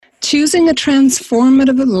Choosing a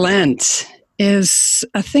transformative Lent is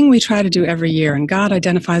a thing we try to do every year, and God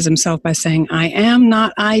identifies himself by saying, I am,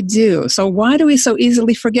 not I do. So why do we so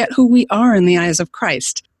easily forget who we are in the eyes of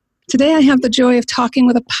Christ? Today I have the joy of talking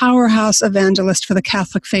with a powerhouse evangelist for the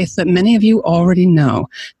Catholic faith that many of you already know,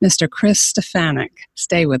 Mr. Chris Stefanick.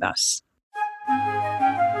 Stay with us.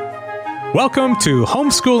 Welcome to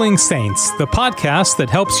Homeschooling Saints, the podcast that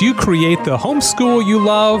helps you create the homeschool you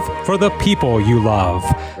love for the people you love.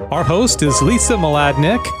 Our host is Lisa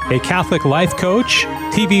Mladinich, a Catholic life coach,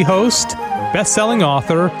 TV host, best-selling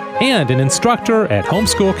author, and an instructor at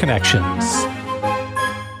Homeschool Connections.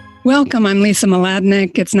 Welcome, I'm Lisa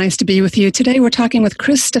Mladinich. It's nice to be with you. Today we're talking with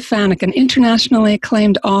Chris Stefanick, an internationally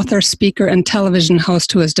acclaimed author, speaker, and television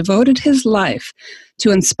host who has devoted his life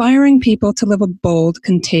to inspiring people to live a bold,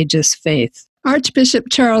 contagious faith. Archbishop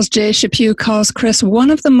Charles J. Chaput calls Chris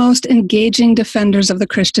one of the most engaging defenders of the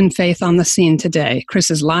Christian faith on the scene today.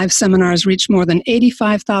 Chris's live seminars reach more than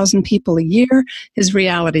 85,000 people a year. His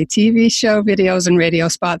reality TV show, videos, and radio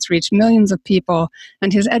spots reach millions of people,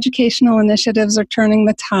 and his educational initiatives are turning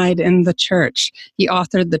the tide in the church. He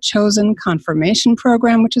authored the Chosen Confirmation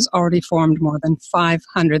Program, which has already formed more than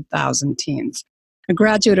 500,000 teens. A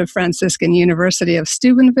graduate of Franciscan University of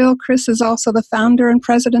Steubenville, Chris is also the founder and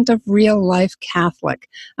president of Real Life Catholic,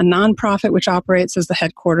 a nonprofit which operates as the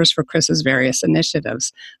headquarters for Chris's various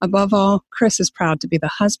initiatives. Above all, Chris is proud to be the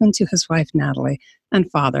husband to his wife, Natalie, and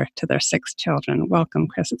father to their 6 children. Welcome,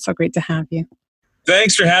 Chris. It's so great to have you.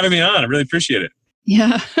 Thanks for having me on. I really appreciate it.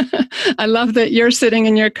 Yeah, I love that you're sitting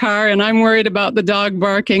in your car and I'm worried about the dog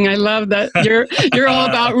barking. I love that you're all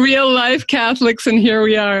about real life Catholics, and here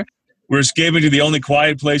we are. We're escaping to the only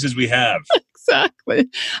quiet places we have. Exactly.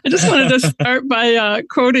 I just wanted to start by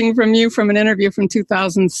quoting from you from an interview from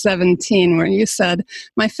 2017 where you said,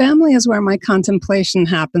 "My family is where my contemplation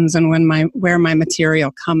happens and where my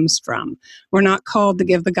material comes from. We're not called to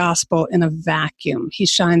give the gospel in a vacuum. He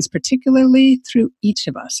shines particularly through each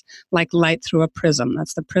of us, like light through a prism.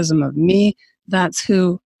 That's the prism of me. That's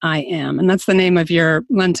who I am." And that's the name of your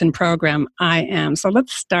Lenten program, I Am. So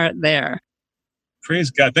let's start there.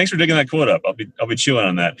 Praise God. Thanks for digging that quote up. I'll be chewing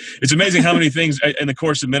on that. It's amazing how many things in the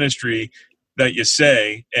course of ministry that you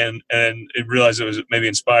say and realize it was maybe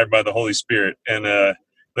inspired by the Holy Spirit. And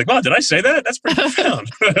like, wow, did I say that? That's pretty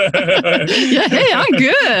profound. Yeah, hey, I'm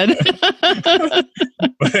good.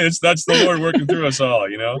 But that's the Lord working through us all,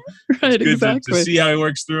 you know? Right, it's good exactly. to see how he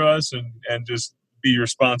works through us and just be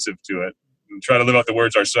responsive to it and try to live out the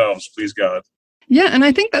words ourselves, please God. Yeah, and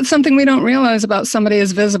I think that's something we don't realize about somebody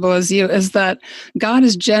as visible as you, is that God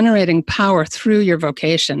is generating power through your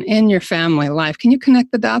vocation in your family life. Can you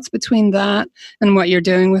connect the dots between that and what you're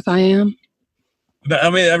doing with I Am? I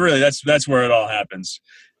mean, really, that's where it all happens.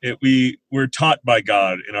 We're taught by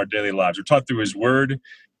God in our daily lives. We're taught through His Word.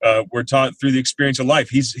 We're taught through the experience of life.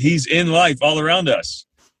 He's in life all around us.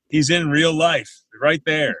 He's in real life right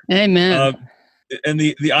there. Amen. And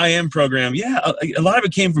the I Am program, yeah, a lot of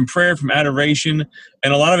it came from prayer, from adoration,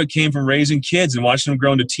 and a lot of it came from raising kids and watching them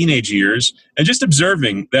grow into teenage years and just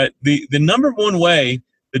observing that the number one way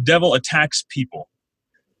the devil attacks people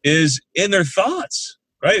is in their thoughts,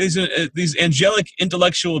 right? These angelic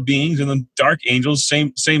intellectual beings and the dark angels,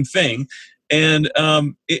 same thing. And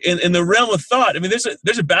in the realm of thought, I mean,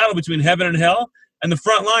 there's a battle between heaven and hell, and the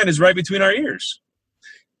front line is right between our ears.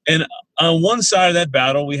 And on one side of that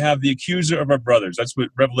battle, we have the accuser of our brothers. That's what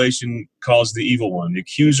Revelation calls the evil one, the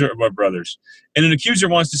accuser of our brothers. And an accuser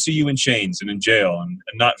wants to see you in chains and in jail and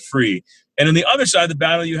not free. And on the other side of the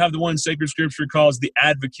battle, you have the one sacred scripture calls the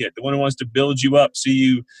advocate, the one who wants to build you up, see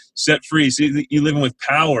you set free, see you living with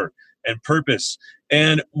power and purpose.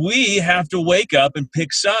 And we have to wake up and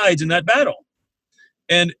pick sides in that battle.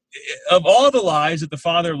 And of all the lies that the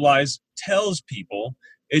father of lies tells people,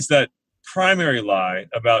 it's that primary lie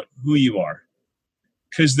about who you are,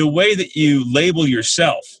 because the way that you label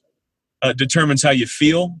yourself determines how you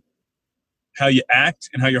feel, how you act,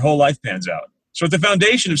 and how your whole life pans out. So at the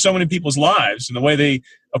foundation of so many people's lives and the way they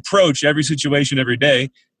approach every situation every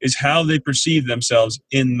day is how they perceive themselves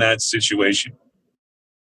in that situation.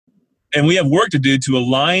 And we have work to do to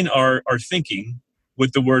align our thinking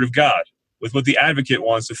with the Word of God, with what the advocate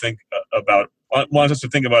wants us to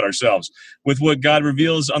think about ourselves, with what God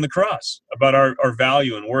reveals on the cross about our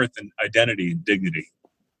value and worth and identity and dignity.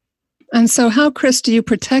 And so how, Chris, do you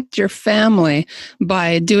protect your family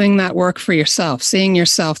by doing that work for yourself, seeing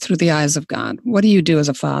yourself through the eyes of God? What do you do as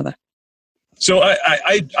a father? So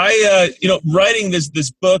I writing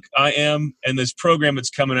this book, I Am, and this program that's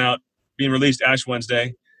coming out, being released Ash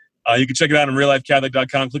Wednesday. You can check it out on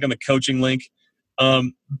reallifecatholic.com. Click on the coaching link.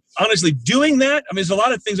 Honestly, doing that, I mean, there's a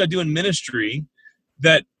lot of things I do in ministry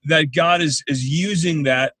that God is using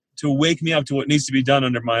that to wake me up to what needs to be done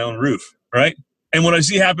under my own roof, right? And what I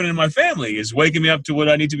see happening in my family is waking me up to what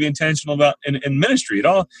I need to be intentional about in ministry. It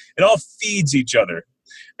all feeds each other.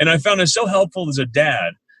 And I found it so helpful as a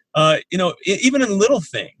dad, even in little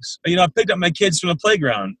things. I picked up my kids from the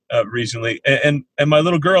playground recently, and my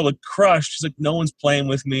little girl looked crushed. She's like, no one's playing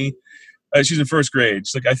with me. She's in first grade.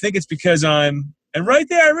 She's like, I think it's because and right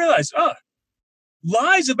there I realized,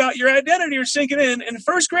 lies about your identity are sinking in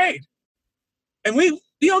first grade. And we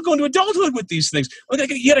all go into adulthood with these things. You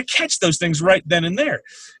got to catch those things right then and there.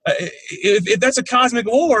 If that's a cosmic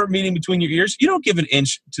war meeting between your ears, you don't give an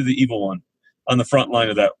inch to the evil one on the front line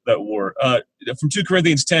of that war. From 2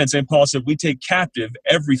 Corinthians 10, St. Paul said, we take captive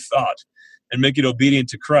every thought and make it obedient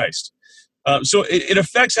to Christ. So it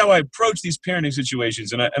affects how I approach these parenting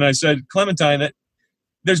situations. And I said, Clementine, that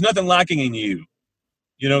there's nothing lacking in you.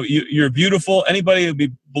 You're beautiful. Anybody would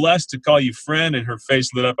be blessed to call you friend. And her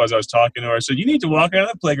face lit up as I was talking to her. I said, you need to walk around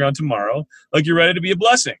the playground tomorrow like you're ready to be a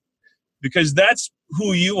blessing, because that's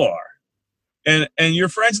who you are. And your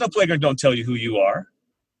friends in the playground don't tell you who you are,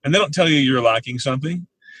 and they don't tell you you're lacking something.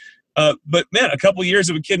 But man, a couple of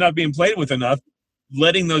years of a kid not being played with enough,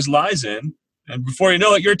 letting those lies in, and before you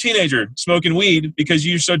know it, you're a teenager smoking weed because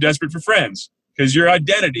you're so desperate for friends, because your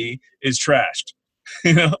identity is trashed.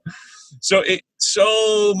 So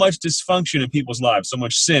so much dysfunction in people's lives, so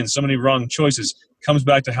much sin, so many wrong choices comes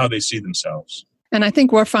back to how they see themselves. And I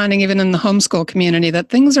think we're finding even in the homeschool community that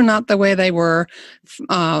things are not the way they were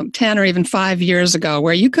 10 or even 5 years ago,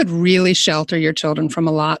 where you could really shelter your children from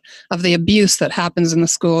a lot of the abuse that happens in the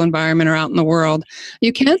school environment or out in the world.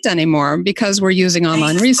 You can't anymore because we're using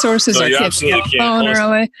online resources. No, Our kids get a phone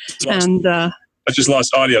early. And I just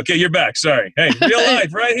lost audio. Okay, you're back. Sorry. Hey, real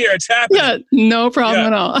life right here. It's happening. Yeah, no problem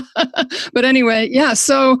at all. But anyway, yeah,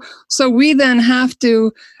 so we then have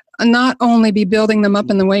to not only be building them up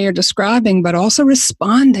in the way you're describing, but also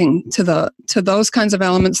responding to those kinds of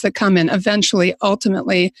elements that come in. Eventually,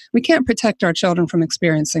 ultimately, we can't protect our children from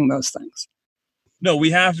experiencing those things. No, we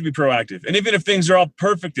have to be proactive. And even if things are all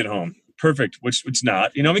perfect at home, which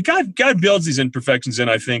not, God builds these imperfections in,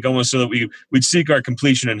 I think, almost so that we'd seek our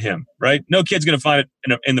completion in Him, right? No kid's going to find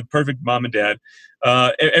it in the perfect mom and dad.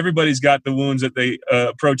 Everybody's got the wounds that they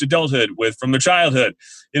approach adulthood with from their childhood,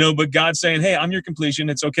 but God's saying, hey, I'm your completion.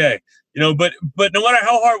 It's okay. But no matter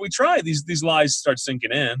how hard we try, these lies start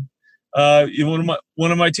sinking in.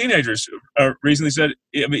 One of my teenagers recently said,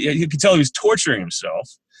 you could tell he was torturing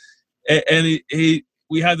himself. And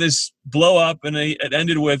we had this blow up, and it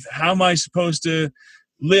ended with, how am I supposed to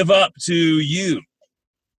live up to you?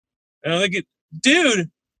 And I'm like, dude,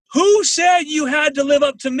 who said you had to live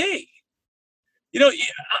up to me?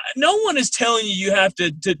 No one is telling you have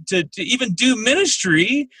to even do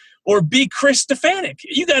ministry or be Chris Stefanick.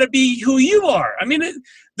 You got to be who you are. I mean,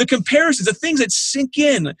 the comparisons, the things that sink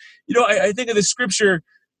in. I think of the scripture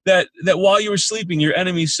that while you were sleeping, your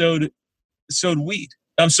enemy sowed wheat.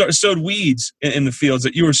 Sowed weeds in the fields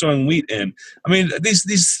that you were sowing wheat in. I mean,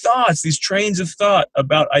 these thoughts, these trains of thought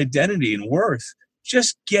about identity and worth,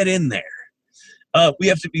 just get in there. We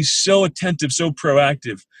have to be so attentive, so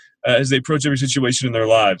proactive as they approach every situation in their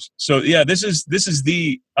lives. So yeah, this is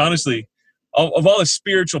honestly, of all the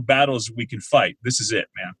spiritual battles we can fight, this is it,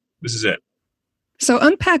 man. This is it. So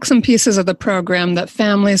unpack some pieces of the program that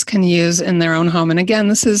families can use in their own home. And again,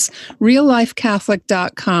 this is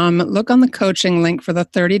reallifecatholic.com. Look on the coaching link for the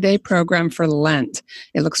 30-day program for Lent.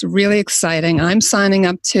 It looks really exciting. I'm signing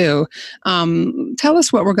up too. Tell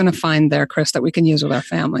us what we're going to find there, Chris, that we can use with our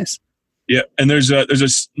families. Yeah, and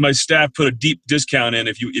my staff put a deep discount in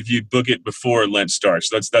if you book it before Lent starts.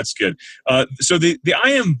 That's good. So the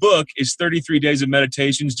I Am book is 33 days of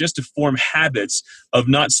meditations just to form habits of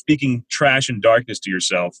not speaking trash and darkness to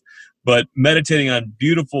yourself, but meditating on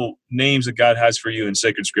beautiful names that God has for you in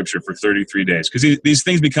sacred scripture for 33 days, because these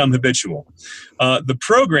things become habitual. The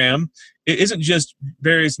program, it isn't just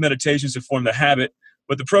various meditations to form the habit,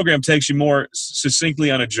 but the program takes you more succinctly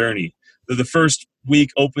on a journey. The first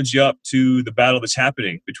week opens you up to the battle that's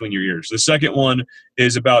happening between your ears. The second one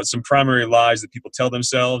is about some primary lies that people tell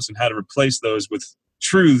themselves and how to replace those with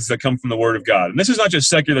truths that come from the Word of God. And this is not just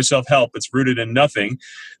secular self-help that's rooted in nothing.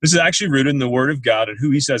 This is actually rooted in the Word of God and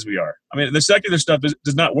who He says we are. I mean, the secular stuff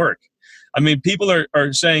does not work. I mean, people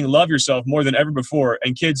are saying love yourself more than ever before,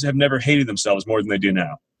 and kids have never hated themselves more than they do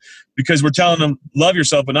now, because we're telling them love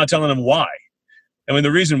yourself but not telling them why. I mean,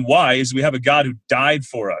 the reason why is we have a God who died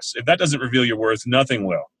for us. If that doesn't reveal your worth, nothing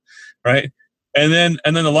will, right? And then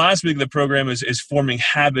the last week of the program is forming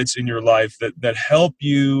habits in your life that help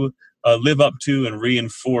you live up to and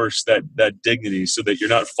reinforce that dignity, so that you're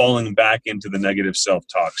not falling back into the negative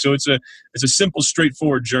self-talk. So it's a simple,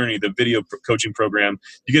 straightforward journey. The video coaching program.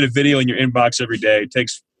 You get a video in your inbox every day. It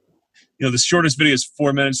takes, the shortest video is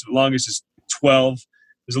 4 minutes. The longest is 12.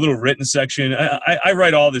 There's a little written section. I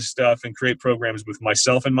write all this stuff and create programs with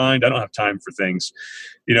myself in mind. I don't have time for things,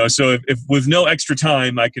 so if with no extra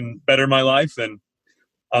time I can better my life, then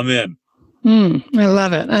I'm in. I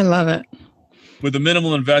love it. I love it. With a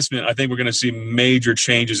minimal investment, I think we're going to see major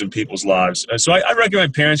changes in people's lives. So I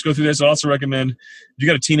recommend parents go through this. I also recommend if you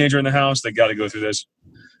got a teenager in the house, they got to go through this.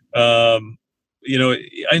 And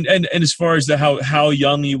as far as how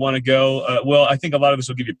young you want to go, well, I think a lot of this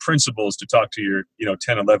will give you principles to talk to your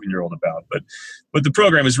 10, 11-year-old about. But the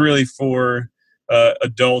program is really for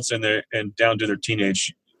adults and down to their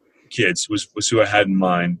teenage kids was who I had in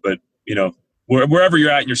mind. But wherever you're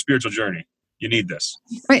at in your spiritual journey, you need this.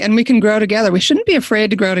 Right. And we can grow together. We shouldn't be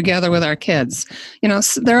afraid to grow together with our kids.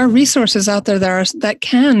 There are resources out there that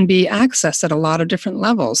can be accessed at a lot of different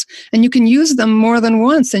levels. And you can use them more than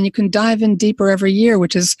once, and you can dive in deeper every year,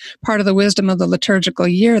 which is part of the wisdom of the liturgical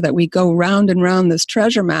year, that we go round and round this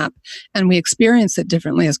treasure map, and we experience it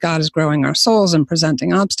differently as God is growing our souls and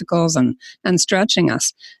presenting obstacles and stretching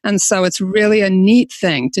us. And so it's really a neat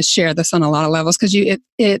thing to share this on a lot of levels, because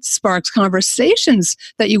it sparks conversations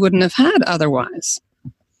that you wouldn't have had otherwise.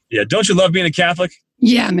 Yeah. Don't you love being a Catholic?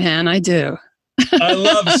 Yeah, man, I do. I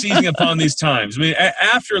love seizing upon these times. I mean,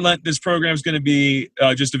 after Lent, this program is going to be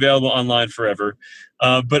just available online forever.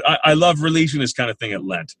 But I love releasing this kind of thing at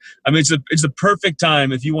Lent. I mean, it's the perfect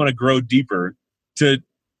time if you want to grow deeper to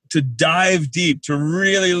dive deep, to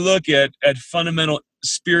really look at fundamental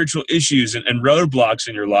spiritual issues and roadblocks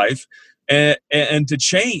in your life. And to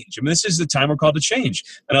change. I mean, this is the time we're called to change.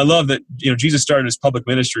 And I love that, Jesus started his public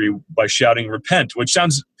ministry by shouting, repent, which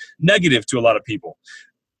sounds negative to a lot of people.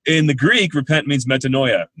 In the Greek, repent means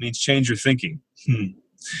metanoia, means change your thinking.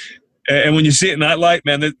 And when you see it in that light,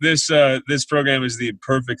 man, this program is the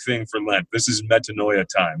perfect thing for Lent. This is metanoia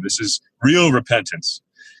time. This is real repentance.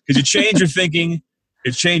 Because you change your thinking,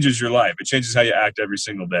 it changes your life. It changes how you act every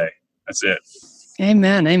single day. That's it.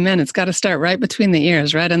 Amen. Amen. It's got to start right between the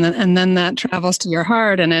ears, right? And then that travels to your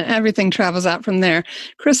heart, and everything travels out from there.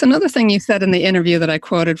 Chris, another thing you said in the interview that I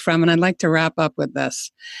quoted from, and I'd like to wrap up with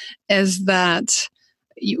this, is that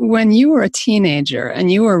when you were a teenager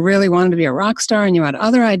and you were really wanting to be a rock star and you had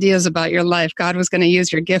other ideas about your life, God was going to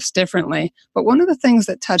use your gifts differently. But one of the things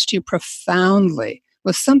that touched you profoundly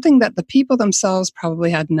was something that the people themselves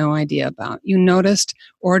probably had no idea about. You noticed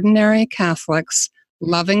ordinary Catholics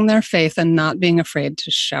loving their faith and not being afraid to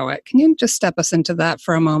show it. Can you just step us into that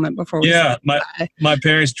for a moment before we my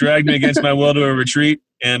parents dragged me against my will to a retreat,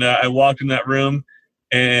 and I walked in that room,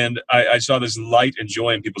 and I saw this light and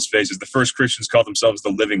joy in people's faces. The first Christians called themselves the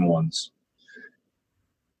living ones.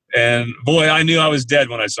 And boy, I knew I was dead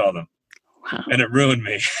when I saw them. Wow. And it ruined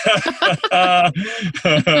me.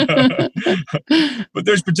 But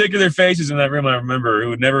there's particular faces in that room I remember who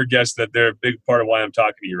would never guess that they're a big part of why I'm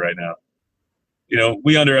talking to you right now.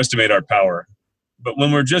 We underestimate our power. But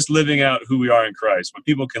when we're just living out who we are in Christ, when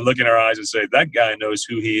people can look in our eyes and say, that guy knows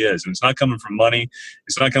who he is, and it's not coming from money,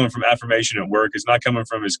 it's not coming from affirmation at work, it's not coming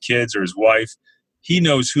from his kids or his wife, he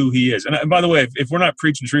knows who he is. And by the way, if we're not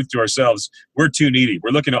preaching truth to ourselves, we're too needy.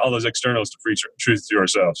 We're looking at all those externals to preach truth to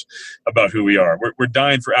ourselves about who we are. We're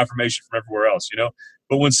dying for affirmation from everywhere else,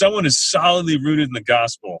 But when someone is solidly rooted in the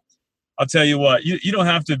gospel, I'll tell you what, you don't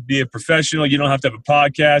have to be a professional. You don't have to have a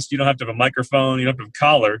podcast. You don't have to have a microphone. You don't have to have a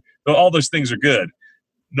collar. Though all those things are good.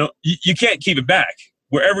 No, you can't keep it back.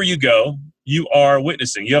 Wherever you go, you are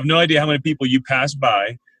witnessing. You have no idea how many people you pass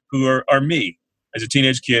by who are me as a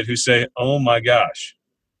teenage kid who say, oh my gosh,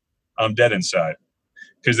 I'm dead inside,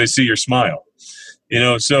 because they see your smile.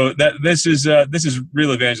 So that this is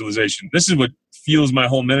real evangelization. This is what fuels my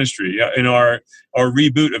whole ministry. In our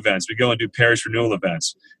reboot events, we go and do parish renewal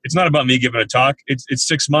events. It's not about me giving a talk. It's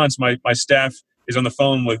 6 months. My staff is on the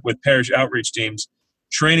phone with parish outreach teams,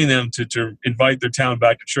 training them to invite their town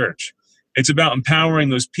back to church. It's about empowering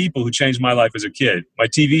those people who changed my life as a kid. My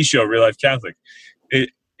TV show, Real Life Catholic,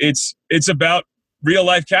 it's about real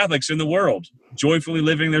life Catholics in the world joyfully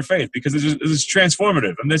living their faith, because this is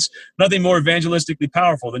transformative. And there's nothing more evangelistically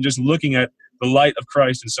powerful than just looking at the light of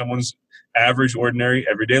Christ in someone's average, ordinary,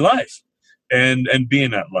 everyday life and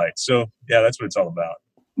being that light. So, yeah, that's what it's all about.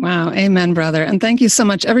 Wow. Amen, brother. And thank you so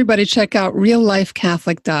much. Everybody check out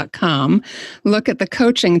reallifecatholic.com. Look at the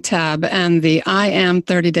coaching tab and the I Am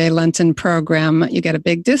 30-Day Lenten program. You get a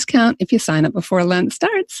big discount if you sign up before Lent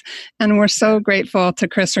starts. And we're so grateful to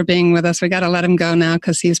Chris for being with us. We got to let him go now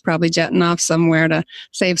because he's probably jetting off somewhere to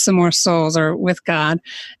save some more souls or with God.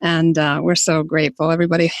 And we're so grateful.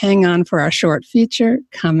 Everybody hang on for our short feature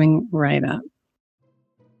coming right up.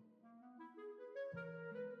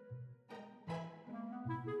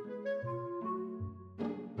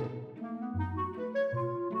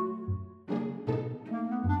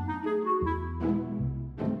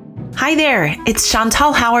 Hi there, it's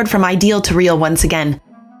Chantal Howard from Ideal to Real once again.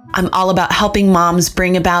 I'm all about helping moms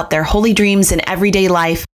bring about their holy dreams in everyday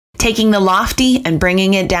life, taking the lofty and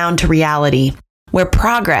bringing it down to reality, where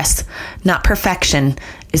progress, not perfection,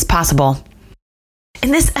 is possible. In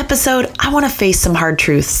this episode, I want to face some hard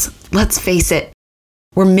truths. Let's face it,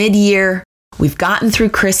 we're mid-year, we've gotten through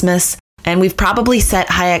Christmas, and we've probably set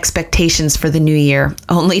high expectations for the new year,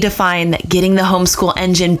 only to find that getting the homeschool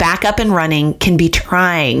engine back up and running can be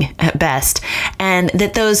trying at best, and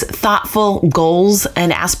that those thoughtful goals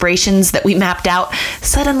and aspirations that we mapped out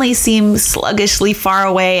suddenly seem sluggishly far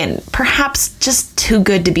away and perhaps just too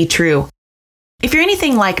good to be true. If you're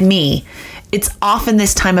anything like me, it's often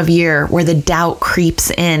this time of year where the doubt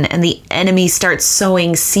creeps in and the enemy starts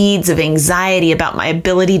sowing seeds of anxiety about my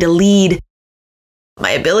ability to lead,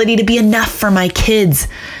 my ability to be enough for my kids.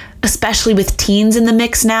 Especially with teens in the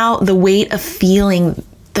mix now, the weight of feeling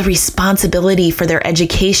the responsibility for their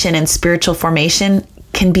education and spiritual formation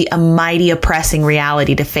can be a mighty oppressing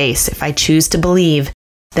reality to face if I choose to believe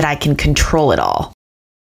that I can control it all.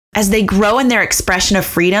 As they grow in their expression of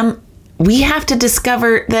freedom, we have to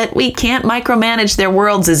discover that we can't micromanage their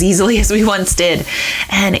worlds as easily as we once did.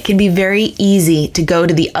 And it can be very easy to go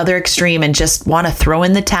to the other extreme and just want to throw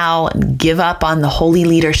in the towel and give up on the holy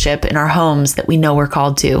leadership in our homes that we know we're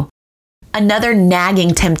called to. Another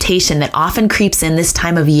nagging temptation that often creeps in this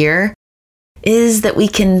time of year is that we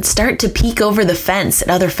can start to peek over the fence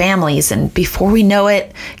at other families. And before we know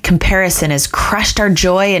it, comparison has crushed our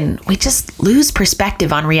joy and we just lose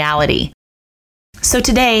perspective on reality. So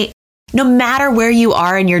today, no matter where you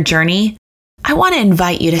are in your journey, I want to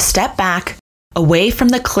invite you to step back, away from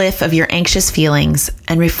the cliff of your anxious feelings,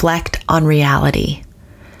 and reflect on reality.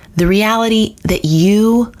 The reality that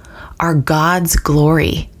you are God's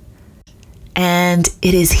glory, and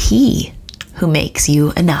it is He who makes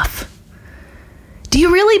you enough. Do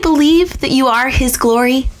you really believe that you are His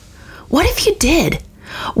glory? What if you did?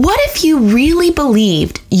 What if you really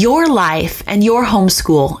believed your life and your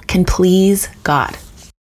homeschool can please God?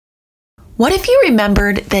 What if you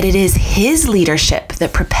remembered that it is His leadership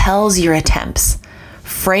that propels your attempts,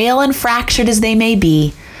 frail and fractured as they may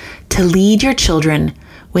be, to lead your children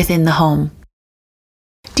within the home?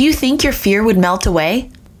 Do you think your fear would melt away?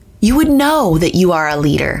 You would know that you are a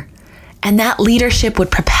leader, and that leadership would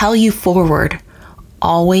propel you forward,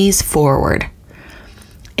 always forward.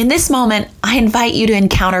 In this moment, I invite you to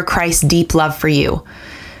encounter Christ's deep love for you.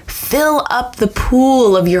 Fill up the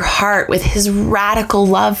pool of your heart with His radical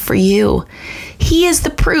love for you. He is the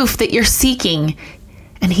proof that you're seeking,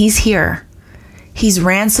 and He's here. He's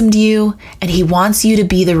ransomed you, and He wants you to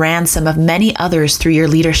be the ransom of many others through your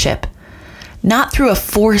leadership. Not through a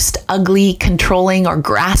forced, ugly, controlling, or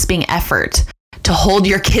grasping effort to hold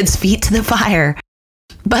your kids' feet to the fire,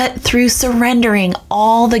 but through surrendering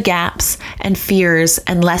all the gaps and fears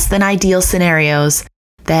and less than ideal scenarios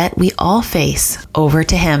that we all face over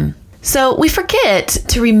to Him. So we forget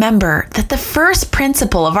to remember that the first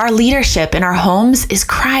principle of our leadership in our homes is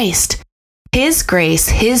Christ. His grace,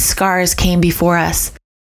 His scars came before us.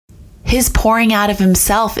 His pouring out of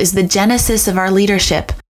Himself is the genesis of our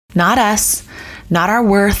leadership, not us, not our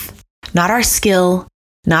worth, not our skill,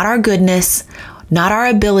 not our goodness, not our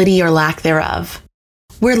ability or lack thereof.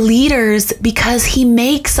 We're leaders because He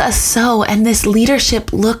makes us so, and this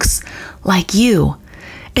leadership looks like you.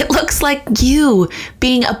 It looks like you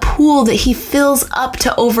being a pool that He fills up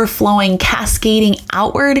to overflowing, cascading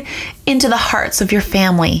outward into the hearts of your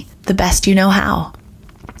family the best you know how.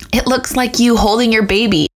 It looks like you holding your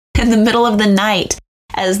baby in the middle of the night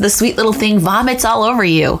as the sweet little thing vomits all over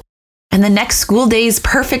you, and the next school day's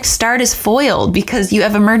perfect start is foiled because you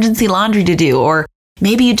have emergency laundry to do, or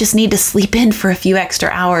maybe you just need to sleep in for a few extra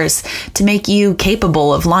hours to make you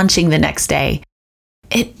capable of launching the next day.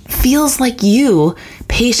 It feels like you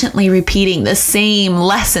patiently repeating the same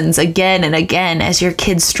lessons again and again as your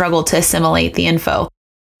kids struggle to assimilate the info,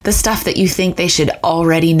 the stuff that you think they should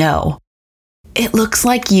already know. It looks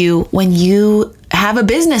like you when you have a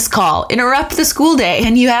business call, interrupt the school day,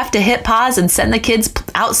 and you have to hit pause and send the kids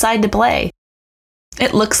outside to play.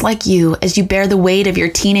 It looks like you as you bear the weight of your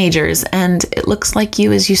teenagers, and it looks like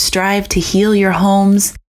you as you strive to heal your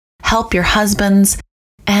homes, help your husbands,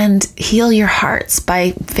 and heal your hearts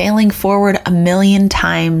by failing forward 1,000,000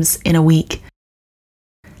 times in a week.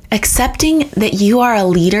 Accepting that you are a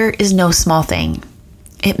leader is no small thing.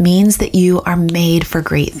 It means that you are made for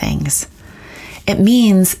great things. It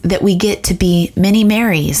means that we get to be many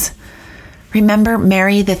Marys. Remember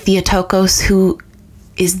Mary the Theotokos, who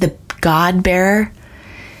is the God bearer?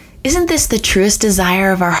 Isn't this the truest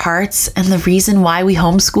desire of our hearts and the reason why we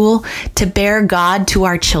homeschool? To bear God to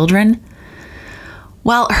our children?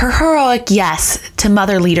 While her heroic yes to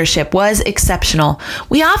mother leadership was exceptional,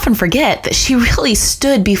 we often forget that she really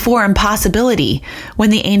stood before impossibility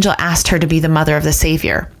when the angel asked her to be the mother of the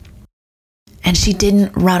Savior. And she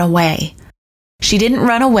didn't run away. She didn't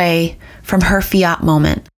run away from her fiat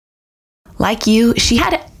moment. Like you, she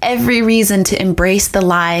had every reason to embrace the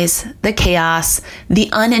lies, the chaos, the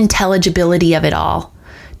unintelligibility of it all,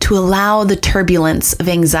 to allow the turbulence of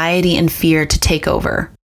anxiety and fear to take over.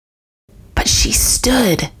 But she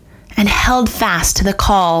stood and held fast to the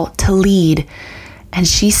call to lead, and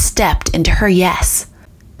she stepped into her yes.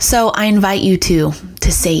 So I invite you to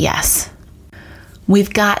say yes.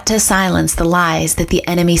 We've got to silence the lies that the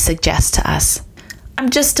enemy suggests to us. I'm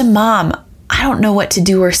just a mom. I don't know what to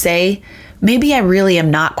do or say. Maybe I really am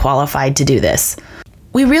not qualified to do this.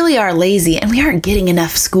 We really are lazy and we aren't getting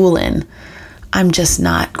enough school in. I'm just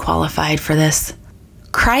not qualified for this.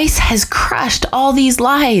 Christ has crushed all these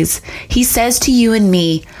lies. He says to you and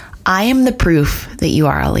me, I am the proof that you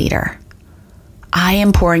are a leader. I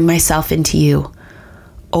am pouring myself into you.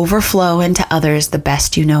 Overflow into others the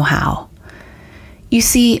best you know how. You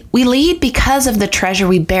see, we lead because of the treasure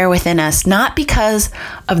we bear within us, not because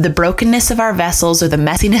of the brokenness of our vessels or the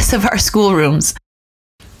messiness of our schoolrooms.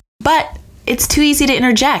 But it's too easy to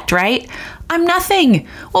interject, right? I'm nothing.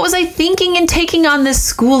 What was I thinking in taking on this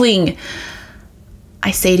schooling?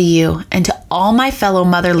 I say to you and to all my fellow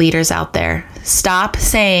mother leaders out there, stop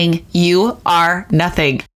saying you are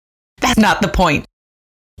nothing. That's not the point.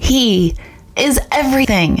 He is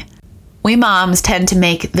everything. We moms tend to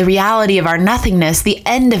make the reality of our nothingness the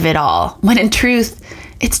end of it all, when in truth,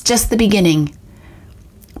 it's just the beginning.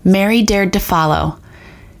 Mary dared to follow.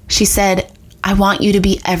 She said, I want you to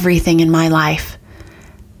be everything in my life.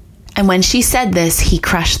 And when she said this, he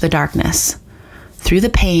crushed the darkness. Through the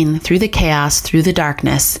pain, through the chaos, through the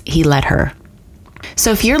darkness, he led her.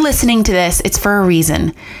 So if you're listening to this, it's for a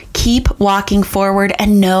reason. Keep walking forward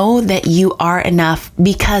and know that you are enough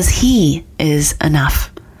because he is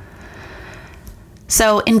enough.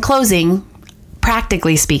 So in closing,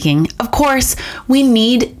 practically speaking, of course, we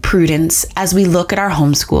need prudence as we look at our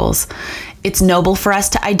homeschools. It's noble for us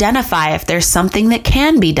to identify if there's something that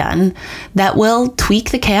can be done that will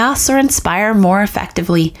tweak the chaos or inspire more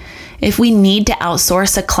effectively. If we need to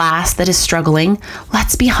outsource a class that is struggling,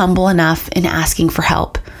 let's be humble enough in asking for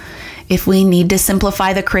help. If we need to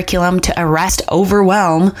simplify the curriculum to arrest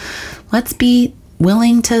overwhelm, let's be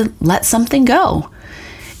willing to let something go.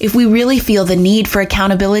 If we really feel the need for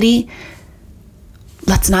accountability,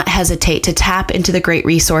 let's not hesitate to tap into the great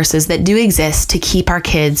resources that do exist to keep our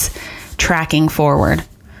kids tracking forward.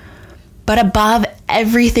 But above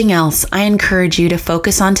everything else, I encourage you to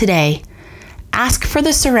focus on today. Ask for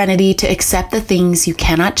the serenity to accept the things you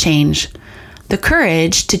cannot change, the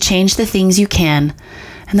courage to change the things you can,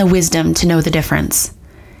 and the wisdom to know the difference.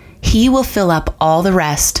 He will fill up all the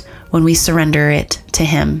rest when we surrender it to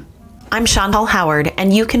him. I'm Chantal Howard,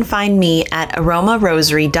 and you can find me at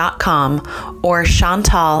aromarosary.com or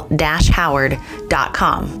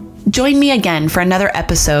chantal-howard.com. Join me again for another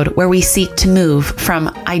episode where we seek to move from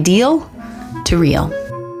ideal to real.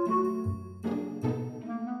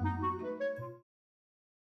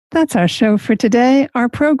 That's our show for today. Our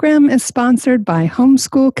program is sponsored by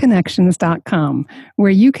homeschoolconnections.com,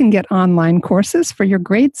 where you can get online courses for your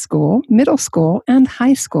grade school, middle school, and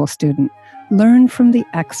high school student. Learn from the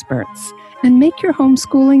experts and make your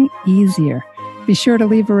homeschooling easier. Be sure to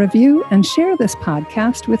leave a review and share this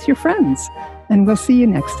podcast with your friends. And we'll see you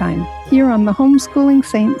next time here on the Homeschooling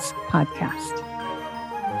Saints podcast.